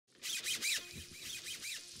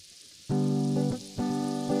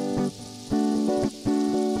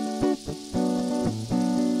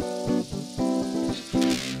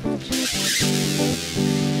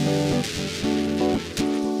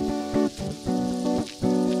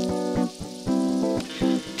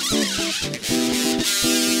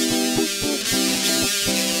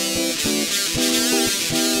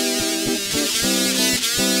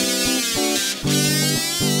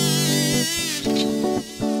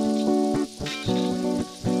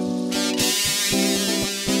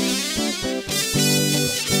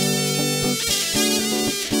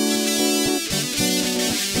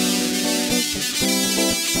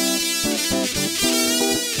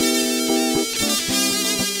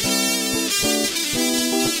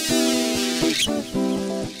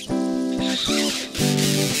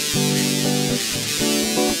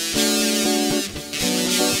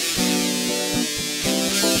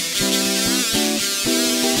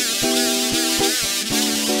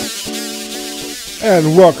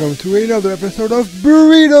And welcome to another episode of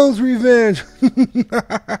Burrito's Revenge.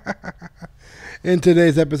 In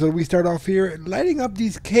today's episode, we start off here lighting up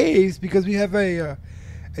these caves because we have an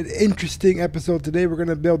interesting episode today. We're going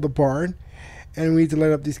to build the barn, and we need to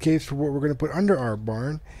light up these caves for what we're going to put under our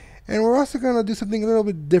barn. And we're also going to do something a little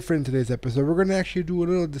bit different in today's episode. We're going to actually do a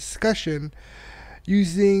little discussion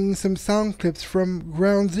using some sound clips from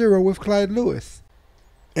Ground Zero with Clyde Lewis.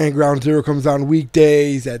 And Ground Zero comes on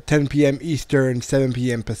weekdays at 10 p.m. Eastern, 7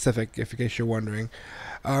 p.m. Pacific, if in case you're wondering.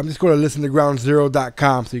 Just go to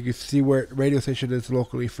listentogroundzero.com so you can see where radio station is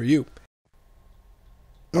locally for you.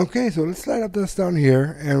 Okay, so let's light up this down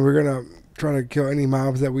here, and we're going to try to kill any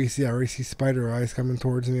mobs that we see. I already see spider eyes coming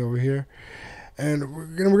towards me over here. And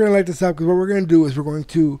we're gonna light this up because what we're going to do is we're going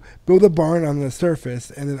to build a barn on the surface,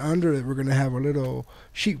 and then under it we're going to have a little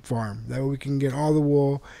sheep farm. That way we can get all the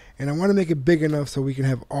wool. And I want to make it big enough so we can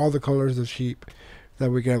have all the colors of sheep,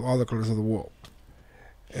 that we can have all the colors of the wool.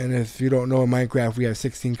 And if you don't know, in Minecraft, we have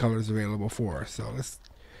 16 colors available for us. So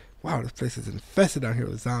wow, this place is infested down here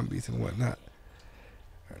with zombies and whatnot.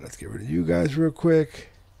 All right, let's get rid of you guys real quick.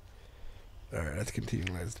 All right, let's continue.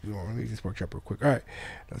 Let's do this workshop real quick. All right,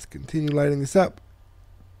 let's continue lighting this up.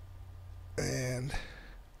 And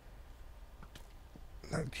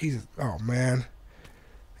Jesus, oh man.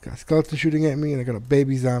 Got a skeleton shooting at me, and I got a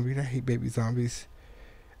baby zombie. I hate baby zombies.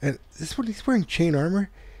 And this one, he's wearing chain armor.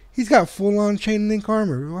 He's got full-on chain link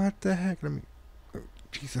armor. What the heck? Let me. Oh,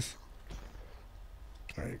 Jesus.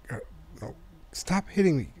 All right, no, stop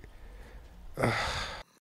hitting me.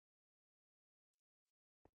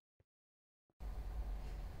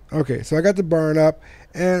 Okay, so I got the barn up,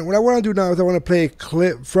 and what I want to do now is I want to play a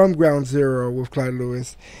clip from Ground Zero with Clyde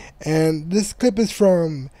Lewis, and this clip is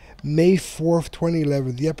from May 4th,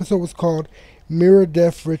 2011. The episode was called Mirror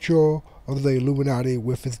Death Ritual of the Illuminati,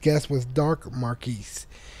 with his guest was Doc Marquis.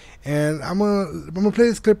 And I'm gonna play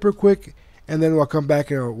this clip real quick, and then we'll come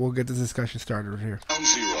back and we'll get this discussion started right here. Ground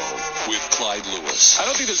Zero with Clyde Lewis. I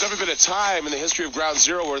don't think there's ever been a time in the history of Ground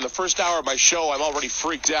Zero where in the first hour of my show I'm already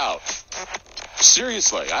freaked out.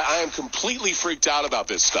 Seriously, I am completely freaked out about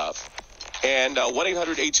this stuff. And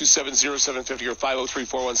 1-800-827-0750 or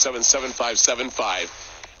 503-417-7575.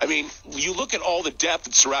 I mean, you look at all the death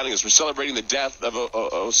that's surrounding us. We're celebrating the death of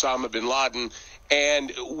Osama bin Laden,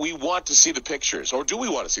 and we want to see the pictures. Or do we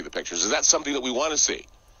want to see the pictures? Is that something that we want to see?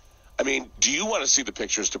 I mean, do you want to see the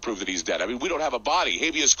pictures to prove that he's dead? I mean, we don't have a body.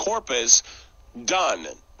 Habeas corpus, done.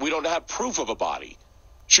 We don't have proof of a body.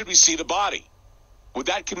 Should we see the body? Would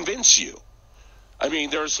that convince you? I mean,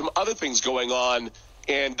 there are some other things going on,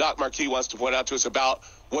 and Doc Marquis wants to point out to us about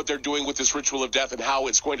what they're doing with this ritual of death and how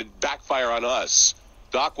it's going to backfire on us.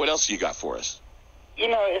 Doc, what else do you got for us? You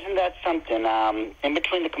know, isn't that something? In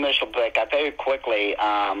between the commercial break, I very quickly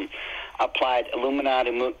applied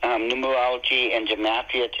Illuminati numerology and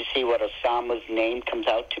gematria to see what Osama's name comes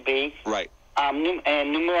out to be. Right. And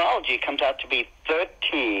numerology comes out to be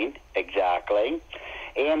 13, exactly.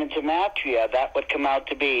 And in gematria, that would come out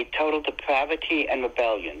to be total depravity and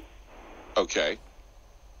rebellion. Okay.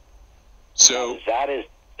 So that is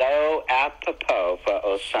so apropos for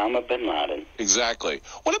Osama bin Laden. Exactly.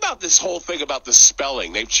 What about this whole thing about the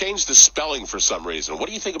spelling? They've changed the spelling for some reason. What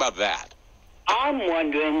do you think about that? I'm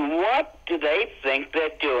wondering, what do they think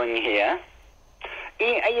they're doing here?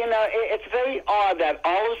 You know, it's very odd that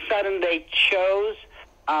all of a sudden they chose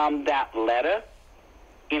that letter.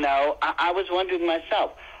 You know, I was wondering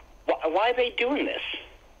myself, why are they doing this?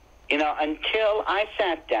 You know, until I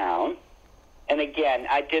sat down. And again,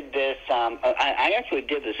 I did this, I actually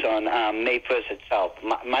did this on May 1st itself.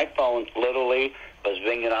 My phone literally was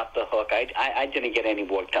ringing off the hook. I didn't get any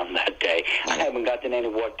work done that day. I haven't gotten any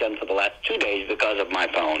work done for the last 2 days because of my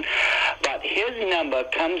phone. But his number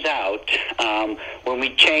comes out when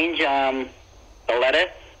we change the letter.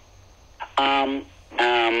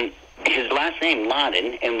 His last name,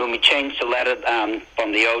 Laden, and when we change the letter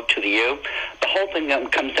from the O to the U, the whole thing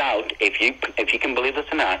comes out, if you can believe this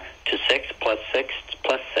or not, to 6 plus 6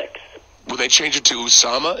 plus 6. Will they change it to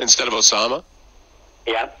Usama instead of Osama?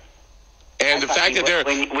 Yep. And the fact that they're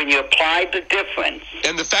when you apply the difference,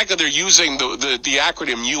 and the fact that they're using the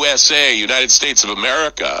acronym USA, United States of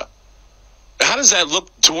America. How does that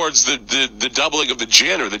look towards the doubling of the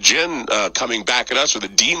jinn, or the jinn coming back at us, or the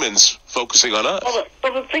demons focusing on us?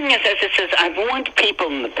 Well, the thing is, as it says, I've warned people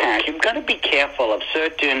in the past, you've got to be careful of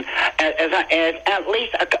certain, at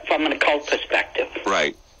least from an occult perspective.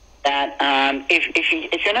 Right. That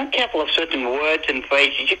if you're not careful of certain words and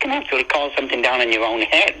phrases, you can actually call something down in your own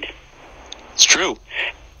head. It's true.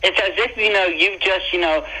 It's as if, you've just,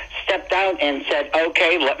 stepped out and said,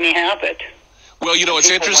 okay, let me have it. Well, you know what's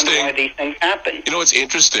People wonder interesting? why these things happen. You know what's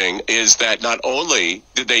interesting is that not only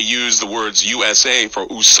did they use the words USA for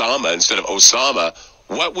Usama instead of Osama,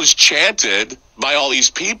 what was chanted by all these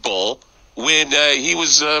people when he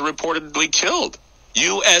was reportedly killed?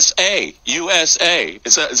 USA, USA.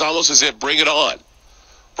 It's almost as if bring it on.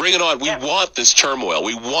 Bring it on. We want this turmoil.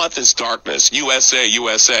 We want this darkness. USA,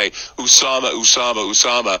 USA, Usama, Usama,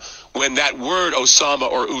 Usama. When that word Osama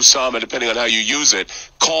or Usama, depending on how you use it,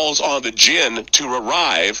 calls on the jinn to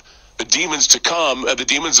arrive, the demons to come, the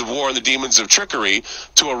demons of war and the demons of trickery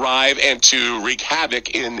to arrive and to wreak havoc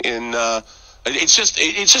it's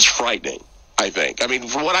just frightening. I think. I mean,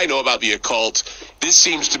 from what I know about the occult, this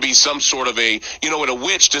seems to be some sort of when a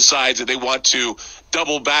witch decides that they want to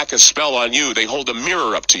double back a spell on you, they hold a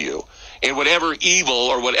mirror up to you. And whatever evil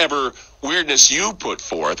or whatever weirdness you put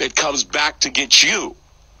forth, it comes back to get you.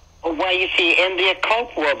 Well, you see, in the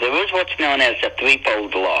occult world, there is what's known as a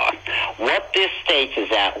threefold law. What this states is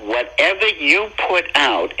that whatever you put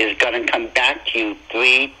out is going to come back to you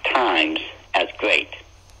 3 times as great.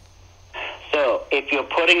 So, if you're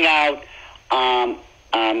putting out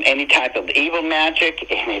any type of evil magic,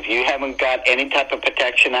 and if you haven't got any type of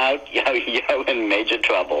protection out, you're in major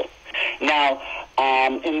trouble. Now,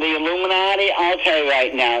 in the Illuminati, I'll tell you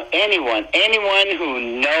right now, anyone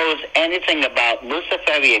who knows anything about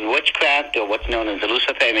Luciferian witchcraft, or what's known as the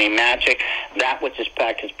Luciferian magic, that which is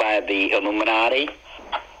practiced by the Illuminati,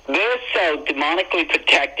 they're so demonically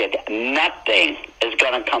protected, nothing is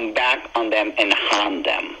going to come back on them and harm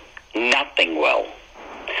them. Nothing will.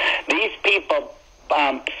 These people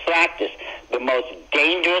practice the most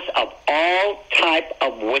dangerous of all type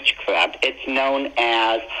of witchcraft. It's known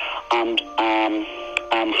as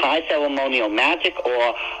high ceremonial magic,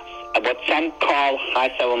 or what some call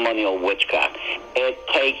high ceremonial witchcraft. It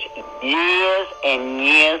takes years and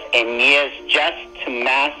years and years just to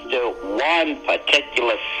master one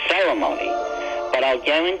particular ceremony. But I'll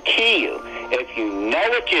guarantee you, if you know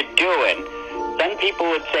what you're doing, some people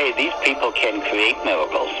would say these people can create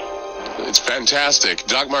miracles. It's fantastic.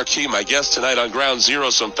 Doc Marquis, my guest tonight on Ground Zero.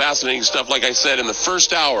 Some fascinating stuff. Like I said, in the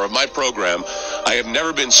first hour of my program, I have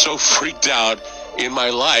never been so freaked out in my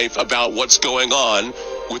life about what's going on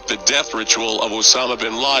with the death ritual of Osama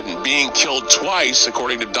bin Laden. Being killed twice,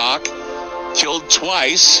 according to Doc, killed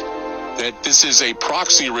twice, that this is a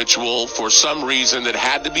proxy ritual for some reason that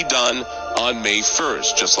had to be done on May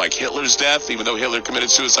 1st. Just like Hitler's death, even though Hitler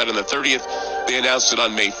committed suicide on the 30th, they announced it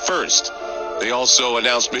on May 1st. They also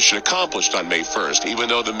announced mission accomplished on May 1st, even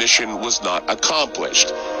though the mission was not accomplished.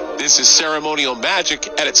 This is ceremonial magic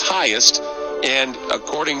at its highest, and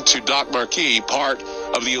according to Doc Marquis, part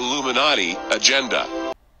of the Illuminati agenda.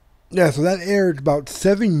 Yeah, so that aired about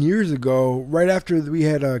 7 years ago, right after we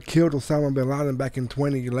had killed Osama bin Laden back in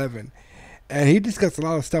 2011. And he discussed a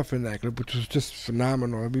lot of stuff in that clip, which was just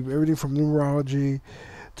phenomenal. I mean, everything from numerology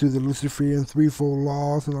to the Luciferian threefold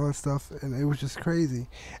laws and all that stuff. And it was just crazy.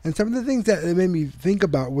 And some of the things that it made me think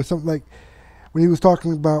about was something like when he was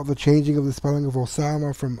talking about the changing of the spelling of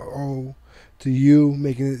Osama from O to U,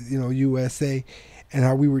 making it, USA, and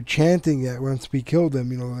how we were chanting it once we killed him.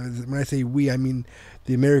 When I say we, I mean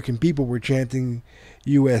the American people were chanting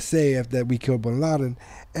USA after we killed bin Laden.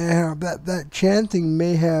 And how that chanting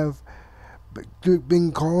may have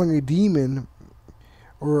been calling a demon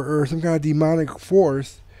or some kind of demonic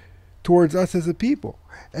force towards us as a people.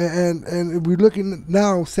 And we're looking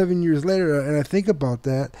now 7 years later, and I think about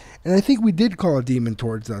that, and I think we did call a demon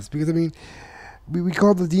towards us, because I mean we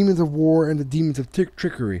called the demons of war and the demons of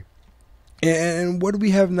trickery. And what do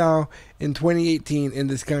we have now in 2018 in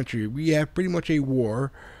this country? We have pretty much a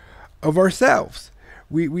war of ourselves.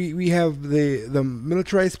 We have the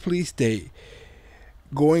militarized police state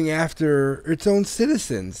going after its own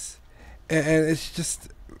citizens, and it's just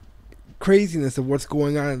craziness of what's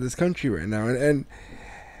going on in this country right now. And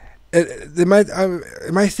am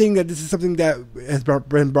I saying that this is something that has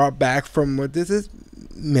been brought back from what this is?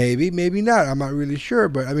 Maybe not. I'm not really sure,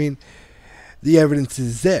 but I mean, the evidence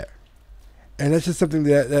is there, and that's just something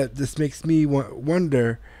that just makes me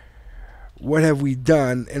wonder, what have we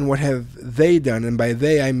done and what have they done? And by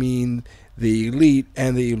they, I mean the elite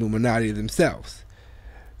and the Illuminati themselves,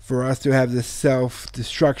 for us to have this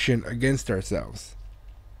self-destruction against ourselves.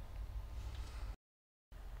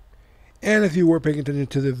 And if you were paying attention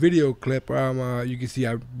to the video clip, you can see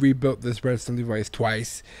I rebuilt this redstone device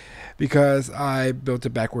twice, because I built it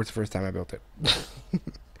backwards the first time I built it.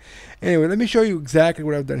 Anyway, let me show you exactly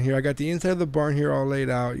what I've done here. I got the inside of the barn here all laid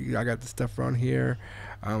out. I got the stuff around here.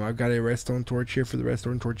 I've got a redstone torch here for the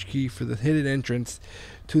redstone torch key for the hidden entrance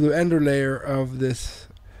to the ender layer of this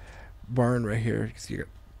barn right here. You see,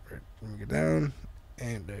 let me get down,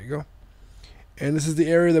 and there you go. And this is the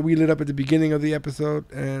area that we lit up at the beginning of the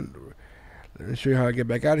episode. And let me show you how I get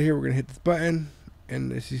back out of here. We're going to hit this button.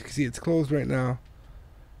 And as you can see, it's closed right now.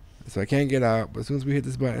 So I can't get out. But as soon as we hit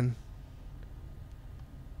this button,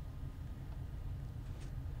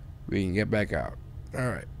 we can get back out.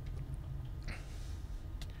 Alright.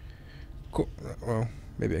 Cool. Well,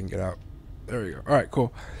 maybe I can get out. There we go. Alright,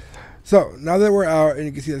 cool. So, now that we're out, and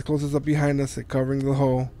you can see that closes up behind us, covering the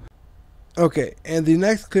hole. Okay, and the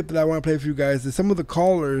next clip that I want to play for you guys is some of the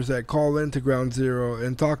callers that call into Ground Zero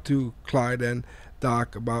and talk to Clyde and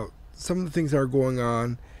Doc about some of the things that are going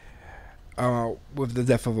on with the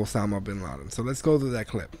death of Osama bin Laden. So let's go to that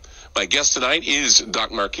clip. My guest tonight is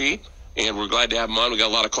Doc Marquis, and we're glad to have him on. We got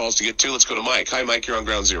a lot of calls to get to. Let's go to Mike. Hi, Mike. You're on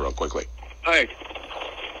Ground Zero. Quickly. Hi.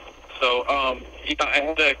 So, I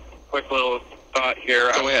had a quick little thought here.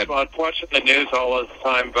 Go ahead. I was watching the news all this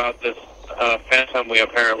time about this phantom we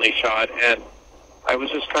apparently shot, and I was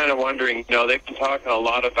just kind of wondering, they've been talking a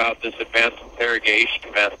lot about this advanced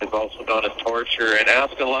interrogation method, also known as torture, and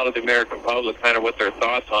asking a lot of the American public kind of what their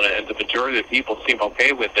thoughts on it, and the majority of the people seem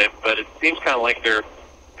okay with it, but it seems kind of like they're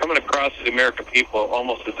coming across to the American people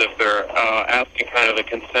almost as if they're asking kind of a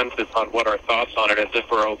consensus on what our thoughts on it, as if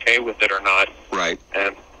we're okay with it or not. Right.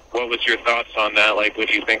 And what was your thoughts on that? Like, what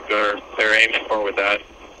do you think they're aiming for with that?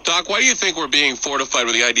 Doc, why do you think we're being fortified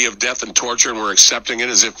with the idea of death and torture, and we're accepting it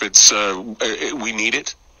as if it's we need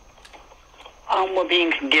it? We're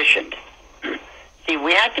being conditioned. See,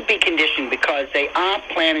 we have to be conditioned because they are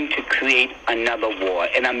planning to create another war,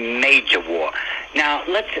 and a major war. Now,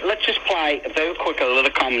 let's just apply very quick a little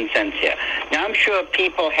common sense here. Now, I'm sure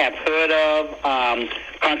people have heard of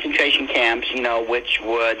concentration camps, which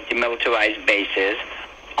were demilitarized bases.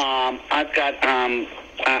 I've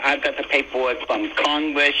got the paperwork from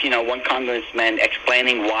Congress, one congressman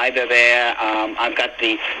explaining why they're there. I've got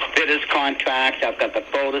the bidders' contracts. I've got the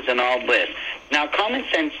photos and all this. Now, common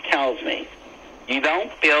sense tells me you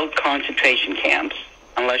don't build concentration camps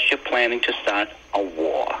unless you're planning to start a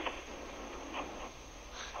war.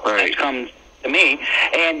 Right. That comes to me.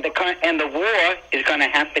 And the war is going to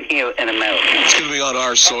happen here in America. It's going to be on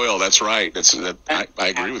our soil. That's right. I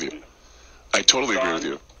agree with you. I totally agree with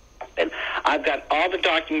you. I've got all the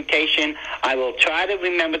documentation. I will try to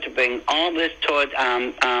remember to bring all this toward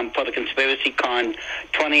for the Conspiracy Con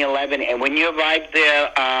 2011. And when you arrive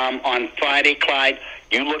there on Friday, Clyde,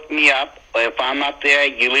 you look me up. Or if I'm up there,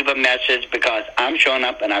 you leave a message because I'm showing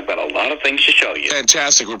up and I've got a lot of things to show you.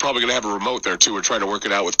 Fantastic. We're probably going to have a remote there, too. We're trying to work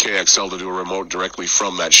it out with KXL to do a remote directly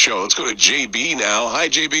from that show. Let's go to JB now. Hi,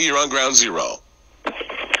 JB. You're on Ground Zero.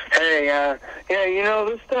 Hey,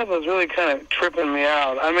 this stuff is really kind of tripping me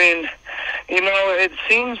out. I mean, it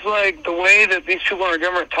seems like the way that these people in our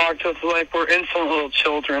government talk to us is like we're insolent little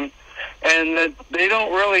children, and that they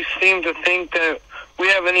don't really seem to think that we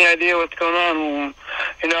have any idea what's going on,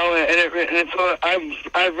 and it's what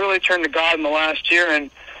I've really turned to God in the last year, and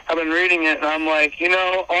I've been reading it, and I'm like,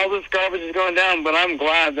 all this garbage is going down, but I'm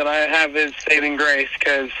glad that I have His saving grace,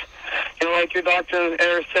 because, like your doctor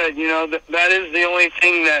ever said, that is the only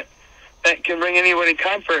thing that can bring anybody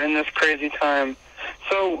comfort in this crazy time.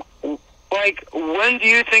 So, when do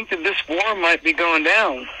you think that this war might be going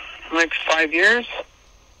down? Next 5 years?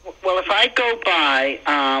 Well, if I go by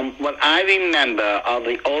what I remember of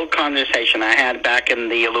the old conversation I had back in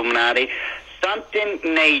the Illuminati, something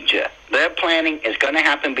major they're planning is going to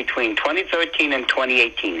happen between 2013 and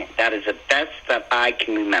 2018. That is the best that I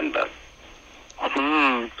can remember.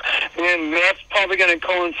 And that's probably going to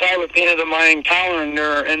coincide with the end of the Mayan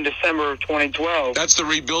calendar in December of 2012. That's the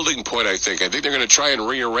rebuilding point, I think. I think they're going to try and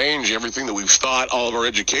rearrange everything that we've thought. All of our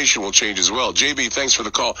education will change as well. JB, thanks for the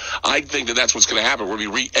call. I think that's what's going to happen. We'll be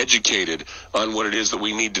re-educated on what it is that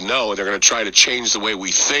we need to know, and they're going to try to change the way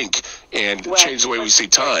we think and change the way we see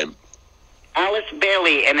time. Alice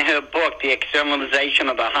Bailey, in her book, The Externalization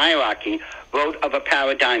of the Hierarchy, wrote of a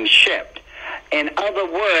paradigm shift. In other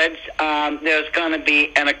words, there's going to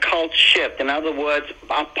be an occult shift. In other words,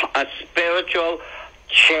 a spiritual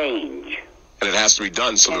change. And it has to be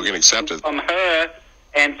done so we can accept it. From her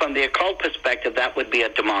and from the occult perspective, that would be a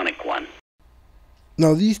demonic one.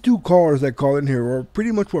 Now, these two callers that called in here were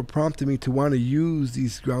pretty much what prompted me to want to use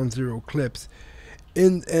these Ground Zero clips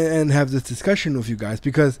and have this discussion with you guys,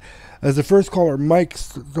 because as the first caller, Mike,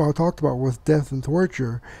 talked about was death and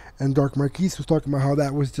torture, and Doc Marquis was talking about how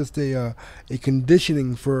that was just a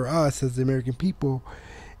conditioning for us as the American people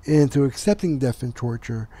into accepting death and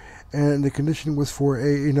torture, and the conditioning was for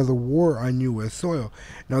another war on U.S. soil.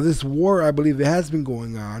 Now, this war, I believe, it has been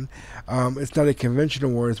going on. It's not a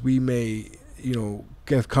conventional war as we may,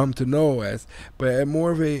 have come to know as, but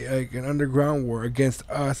more of an underground war against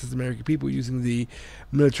us as American people, using the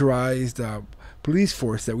militarized police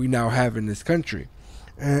force that we now have in this country.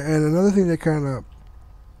 And another thing that kind of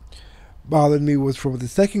bothered me was from the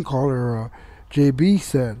second caller, JB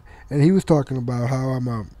said, and he was talking about how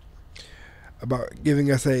I'm about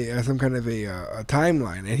giving us some kind of a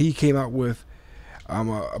timeline, and he came out with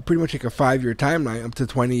pretty much like a 5-year timeline up to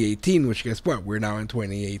 2018, which guess what? We're now in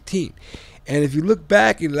 2018. And if you look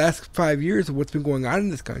back in the last 5 years of what's been going on in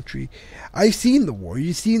this country, I've seen the war.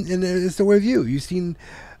 You've seen, and it's the way of you. You've seen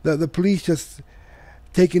the police just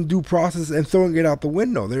taking due process and throwing it out the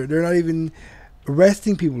window. They're not even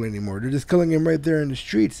arresting people anymore. They're just killing them right there in the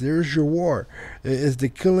streets. There's your war. It's the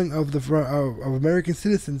killing of of American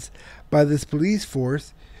citizens by this police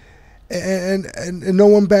force. And no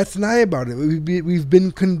one bats an eye about it. We've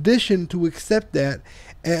been conditioned to accept that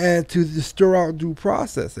and to stir out due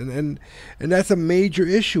process, and that's a major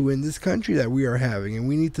issue in this country that we are having, and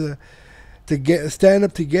we need to stand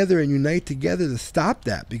up together and unite together to stop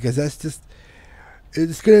that, because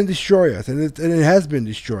it's going to destroy us, and it has been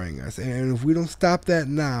destroying us. And if we don't stop that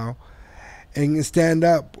now and stand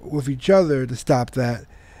up with each other to stop that,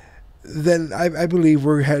 then I believe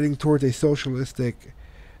we're heading towards a socialistic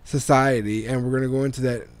society, and we're going to go into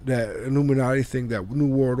that Illuminati thing, that New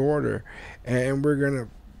World Order, and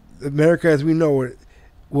America as we know it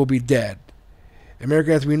will be dead.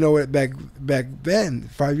 America as we know it back then,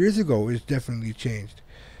 5 years ago, is definitely changed.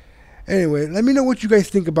 Anyway, let me know what you guys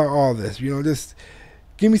think about all this. Just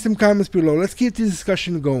give me some comments below. Let's keep the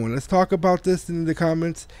discussion going. Let's talk about this in the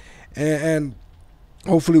comments, and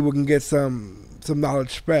hopefully we can get some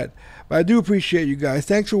knowledge spread. But I do appreciate you guys.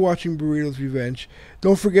 Thanks for watching Burrito's Revenge.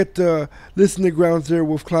 Don't forget to listen to Ground Zero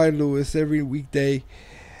with Clyde Lewis every weekday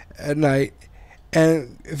at night.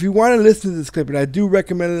 And if you want to listen to this clip, and I do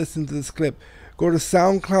recommend listening to this clip, go to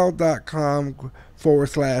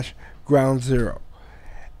soundcloud.com/Ground Zero.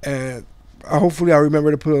 And hopefully I'll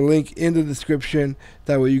remember to put a link in the description.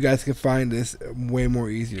 That way you guys can find this way more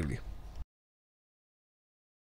easily.